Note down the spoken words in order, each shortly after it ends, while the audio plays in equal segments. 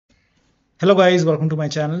Hello guys, welcome to my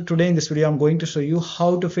channel. Today in this video I'm going to show you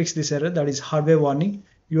how to fix this error, that is hardware warning.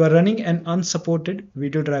 You are running an unsupported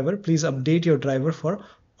video driver. Please update your driver for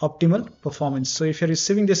optimal performance. So if you're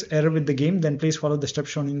receiving this error with the game, then please follow the steps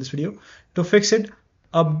shown in this video. To fix it,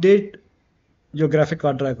 update your graphic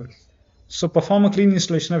card driver. So perform a clean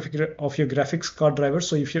installation of your graphics card driver.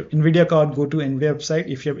 So if you have NVIDIA card, go to NVIDIA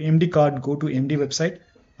website. If you have AMD card, go to AMD website.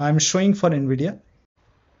 I'm showing for NVIDIA.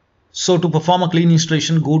 So to perform a clean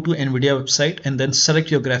installation, go to NVIDIA website and then select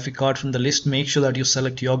your graphic card from the list. Make sure that you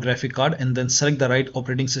select your graphic card and then select the right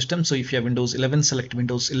operating system. So if you have Windows 11, select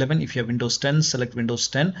Windows 11. If you have Windows 10, select Windows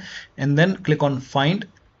 10 and then click on Find.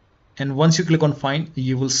 And once you click on Find,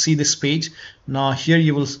 you will see this page. Now here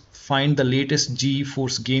you will find the latest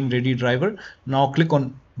GeForce Game Ready driver. Now click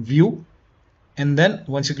on View, and then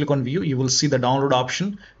once you click on View, you will see the download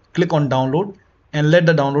option. Click on Download and let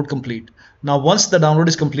the download complete. Now once the download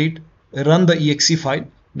is complete, run the exe file.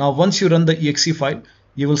 Now once you run the exe file,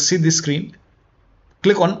 you will see this screen.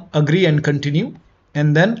 Click on Agree and Continue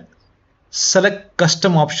and then select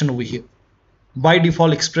Custom option over here. By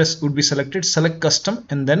default Express would be selected. Select Custom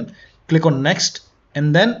and then click on Next,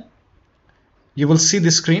 and then you will see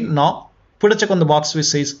this screen. Now put a check on the box which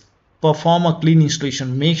says Perform a clean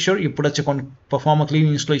installation. Make sure you put a check on Perform a clean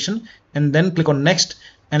installation and then click on Next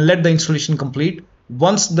and let the installation complete.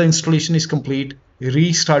 Once the installation is complete,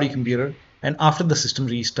 restart your computer, and after the system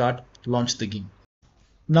restart, launch the game.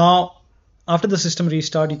 Now after the system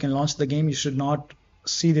restart, you can launch the game. You should not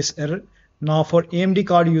see this error. Now for AMD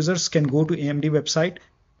card users, can go to AMD website.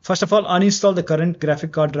 First of all, uninstall the current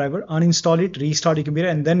graphic card driver, uninstall it, restart your computer,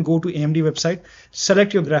 and then go to AMD website,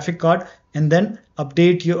 select your graphic card and then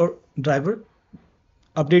update your driver.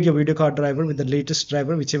 Update your video card driver with the latest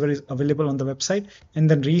driver, whichever is available on the website,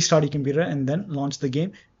 and then restart your computer and then launch the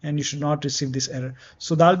game, and you should not receive this error.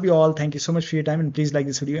 So that'll be all. Thank you so much for your time, and please like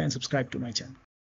this video and subscribe to my channel.